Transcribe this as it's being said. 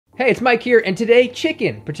Hey, it's Mike here, and today,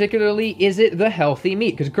 chicken. Particularly, is it the healthy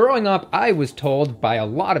meat? Because growing up, I was told by a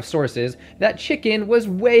lot of sources that chicken was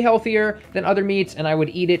way healthier than other meats, and I would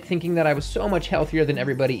eat it thinking that I was so much healthier than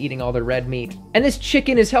everybody eating all the red meat. And this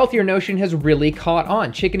chicken is healthier notion has really caught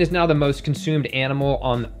on. Chicken is now the most consumed animal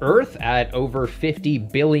on Earth at over 50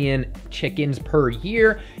 billion chickens per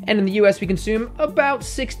year, and in the US we consume about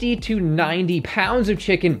 60 to 90 pounds of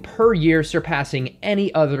chicken per year, surpassing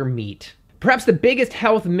any other meat. Perhaps the biggest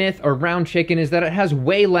health myth around chicken is that it has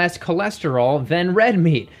way less cholesterol than red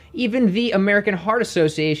meat. Even the American Heart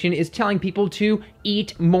Association is telling people to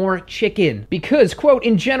eat more chicken because, quote,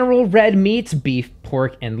 in general, red meats, beef,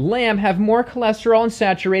 pork, and lamb have more cholesterol and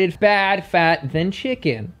saturated bad fat than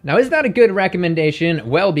chicken. Now, is that a good recommendation?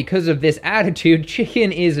 Well, because of this attitude,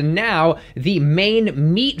 chicken is now the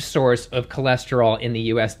main meat source of cholesterol in the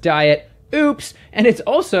US diet. Oops, and it's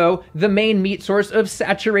also the main meat source of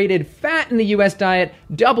saturated fat in the US diet.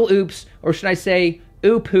 Double oops, or should I say,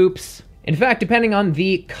 oops. In fact, depending on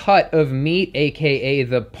the cut of meat, aka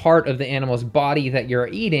the part of the animal's body that you're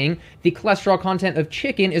eating, the cholesterol content of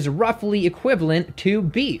chicken is roughly equivalent to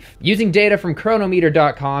beef. Using data from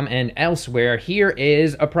chronometer.com and elsewhere, here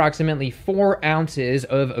is approximately 4 ounces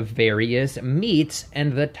of various meats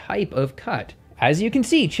and the type of cut. As you can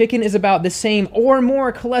see, chicken is about the same or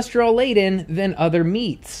more cholesterol-laden than other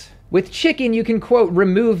meats. With chicken, you can, quote,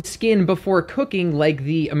 remove skin before cooking like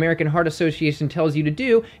the American Heart Association tells you to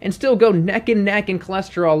do, and still go neck and neck in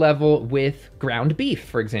cholesterol level with ground beef,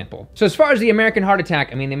 for example. So as far as the American Heart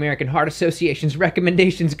the American Heart Association's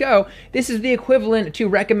recommendations go, this is the equivalent to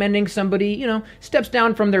recommending somebody, steps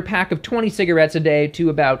down from their pack of 20 cigarettes a day to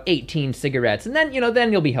about 18 cigarettes, and then,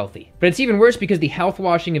 then you'll be healthy. But it's even worse because the health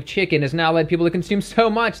washing of chicken has now led people to consume so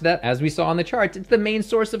much that, as we saw on the charts, it's the main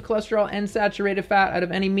source of cholesterol and saturated fat out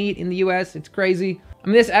of any meat in the US. It's crazy.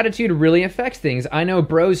 This attitude really affects things. I know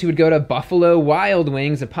bros who would go to Buffalo Wild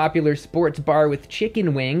Wings, a popular sports bar with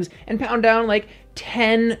chicken wings, and pound down like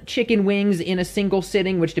 10 chicken wings in a single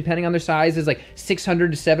sitting, which depending on their size is like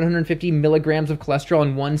 600 to 750 milligrams of cholesterol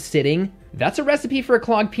in one sitting. That's a recipe for a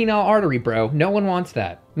clogged penile artery, bro. No one wants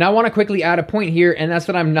that. Now, I want to quickly add a point here, and that's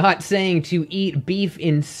that I'm not saying to eat beef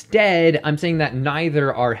instead. I'm saying that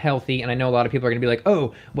neither are healthy, and I know a lot of people are going to be like,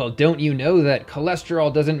 oh, well, don't you know that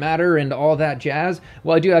cholesterol doesn't matter and all that jazz?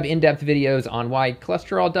 Well, I do have in-depth videos on why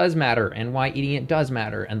cholesterol does matter and why eating it does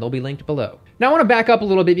matter, and they'll be linked below. Now, I want to back up a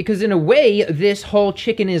little bit because in a way, this whole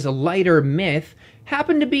chicken is a lighter myth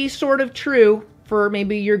happened to be sort of true for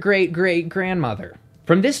maybe your great-great-grandmother.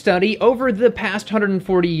 From this study, over the past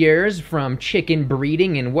 140 years, from chicken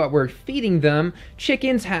breeding and what we're feeding them,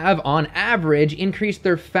 chickens have, on average, increased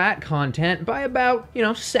their fat content by about,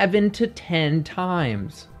 7 to 10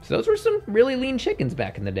 times. So those were some really lean chickens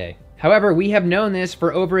back in the day. However, we have known this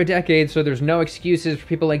for over a decade, so there's no excuses for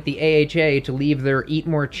people like the AHA to leave their Eat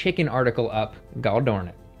More Chicken article up. God darn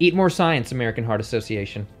it. Eat more science, American Heart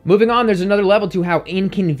Association. Moving on, there's another level to how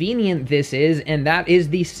inconvenient this is, and that is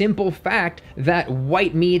the simple fact that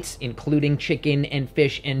white meats, including chicken and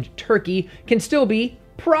fish and turkey, can still be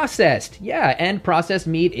processed. Yeah, and processed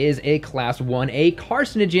meat is a class 1A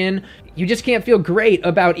carcinogen. You just can't feel great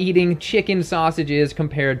about eating chicken sausages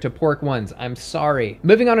compared to pork ones. I'm sorry.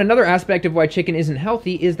 Moving on, another aspect of why chicken isn't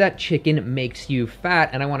healthy is that chicken makes you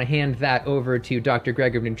fat, and I want to hand that over to Dr.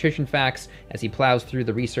 Greg of Nutrition Facts as he plows through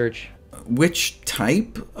the research. Which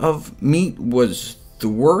type of meat was the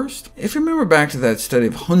worst? If you remember back to that study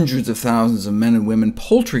of hundreds of thousands of men and women,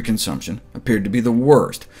 poultry consumption appeared to be the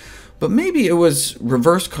worst. But maybe it was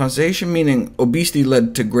reverse causation, meaning obesity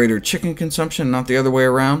led to greater chicken consumption, not the other way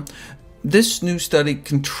around. This new study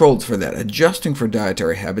controlled for that, adjusting for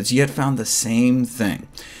dietary habits, yet found the same thing.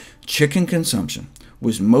 Chicken consumption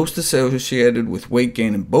was most associated with weight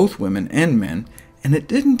gain in both women and men, and it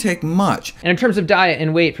didn't take much. And in terms of diet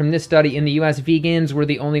and weight from this study, in the US, vegans were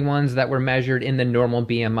the only ones that were measured in the normal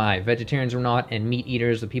BMI. Vegetarians were not, and meat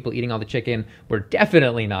eaters, the people eating all the chicken, were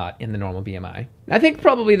definitely not in the normal BMI. I think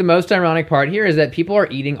probably the most ironic part here is that people are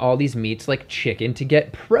eating all these meats like chicken to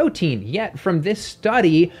get protein, yet from this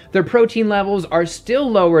study, their protein levels are still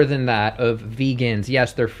lower than that of vegans.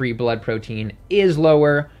 Yes, their free blood protein is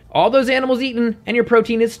lower. All those animals eaten, and your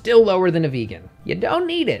protein is still lower than a vegan. You don't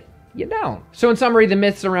need it. You don't. So in summary, the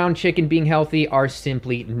myths around chicken being healthy are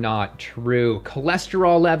simply not true.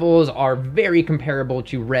 Cholesterol levels are very comparable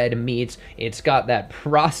to red meats. It's got that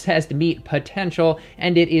processed meat potential,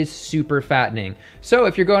 and it is super fattening. So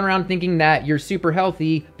if you're going around thinking that you're super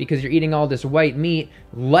healthy because you're eating all this white meat,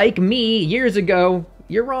 like me years ago,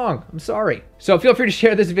 you're wrong. I'm sorry. So feel free to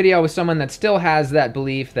share this video with someone that still has that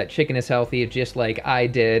belief that chicken is healthy, just like I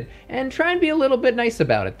did, and try and be a little bit nice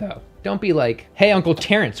about it, though. Don't be like, hey, Uncle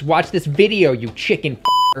Terrence, watch this video, you chicken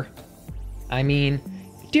f***er. I mean,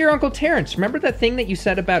 dear Uncle Terrence, remember that thing that you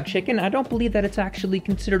said about chicken? I don't believe that it's actually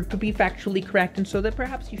considered to be factually correct, and so that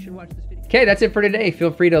perhaps you should watch this video. Okay, that's it for today.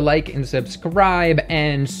 Feel free to like and subscribe,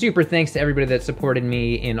 and super thanks to everybody that supported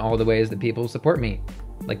me in all the ways that people support me,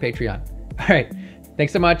 like Patreon. All right,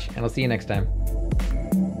 thanks so much, and I'll see you next time.